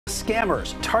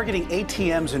Scammers targeting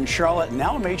ATMs in Charlotte.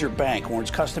 Now a major bank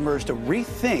warns customers to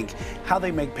rethink how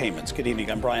they make payments. Good evening,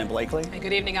 I'm Brian Blakely. And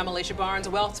good evening, I'm Alicia Barnes.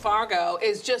 Wells Fargo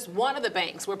is just one of the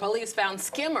banks where police found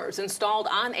skimmers installed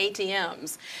on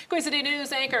ATMs. Queen City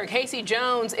News anchor Casey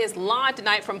Jones is live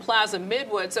tonight from Plaza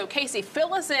Midwood. So Casey,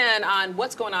 fill us in on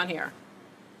what's going on here.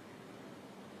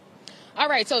 All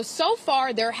right, so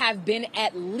far there have been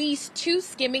at least 2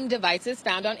 skimming devices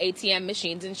found on ATM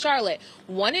machines in Charlotte.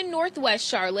 One in Northwest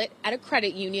Charlotte at a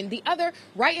credit union, the other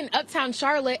right in Uptown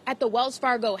Charlotte at the Wells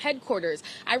Fargo headquarters.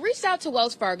 I reached out to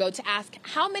Wells Fargo to ask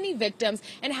how many victims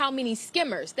and how many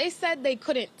skimmers. They said they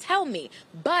couldn't tell me,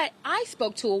 but I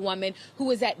spoke to a woman who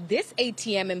was at this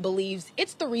ATM and believes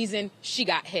it's the reason she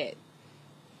got hit.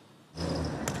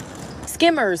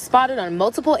 Skimmers spotted on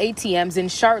multiple ATMs in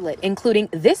Charlotte, including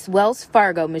this Wells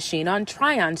Fargo machine on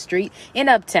Tryon Street in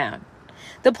Uptown.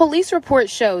 The police report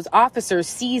shows officers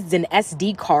seized an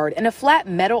SD card and a flat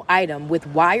metal item with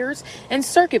wires and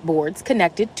circuit boards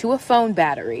connected to a phone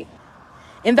battery.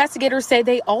 Investigators say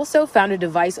they also found a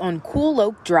device on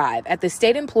Couloak Drive at the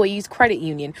State Employees Credit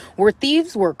Union where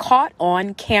thieves were caught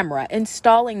on camera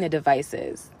installing the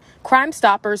devices. Crime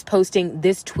Stoppers posting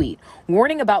this tweet,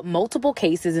 warning about multiple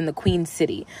cases in the Queen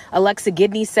City. Alexa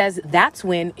Gidney says that's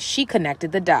when she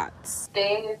connected the dots.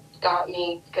 They got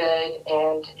me good,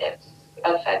 and it's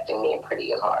affecting me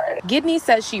pretty hard. Gidney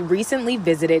says she recently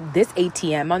visited this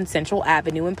ATM on Central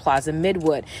Avenue in Plaza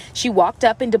Midwood. She walked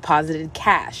up and deposited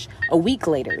cash. A week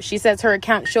later, she says her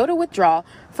account showed a withdrawal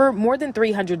for more than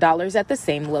 $300 at the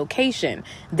same location.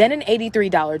 Then an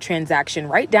 $83 transaction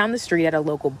right down the street at a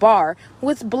local bar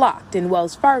was blocked, and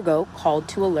Wells Fargo called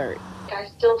to alert. I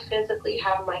still physically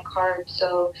have my card,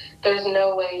 so there's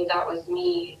no way that was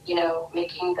me,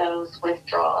 making those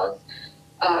withdrawals.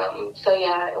 So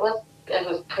yeah, it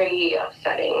was pretty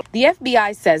upsetting. The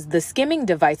FBI says the skimming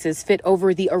devices fit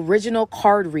over the original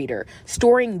card reader,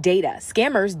 storing data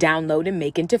scammers download and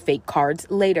make into fake cards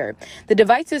later. The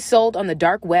devices sold on the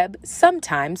dark web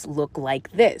sometimes look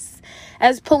like this.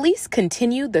 As police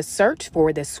continue the search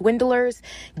for the swindlers,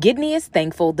 Gidney is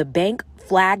thankful the bank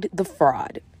flagged the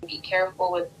fraud. Be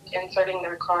careful with inserting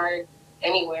their card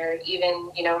anywhere,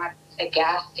 even, at a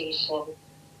gas station.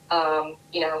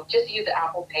 Just use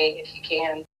Apple Pay if you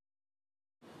can.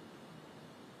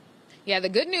 Yeah, the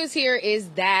good news here is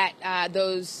that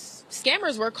those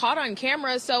scammers were caught on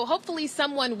camera, so hopefully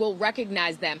someone will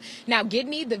recognize them. Now,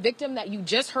 Gidney, the victim that you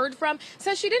just heard from,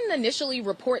 says she didn't initially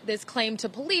report this claim to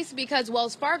police because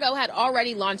Wells Fargo had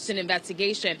already launched an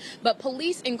investigation. But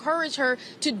police encourage her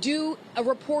to do a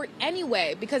report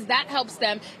anyway because that helps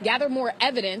them gather more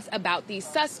evidence about these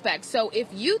suspects. So if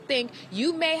you think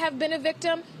you may have been a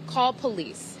victim, call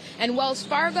police. And Wells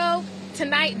Fargo,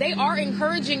 tonight, they are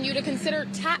encouraging you to consider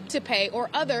tap to pay or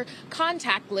other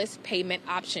contactless payment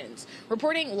options.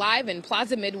 Reporting live in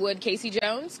Plaza Midwood, Casey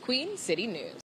Jones, Queen City News.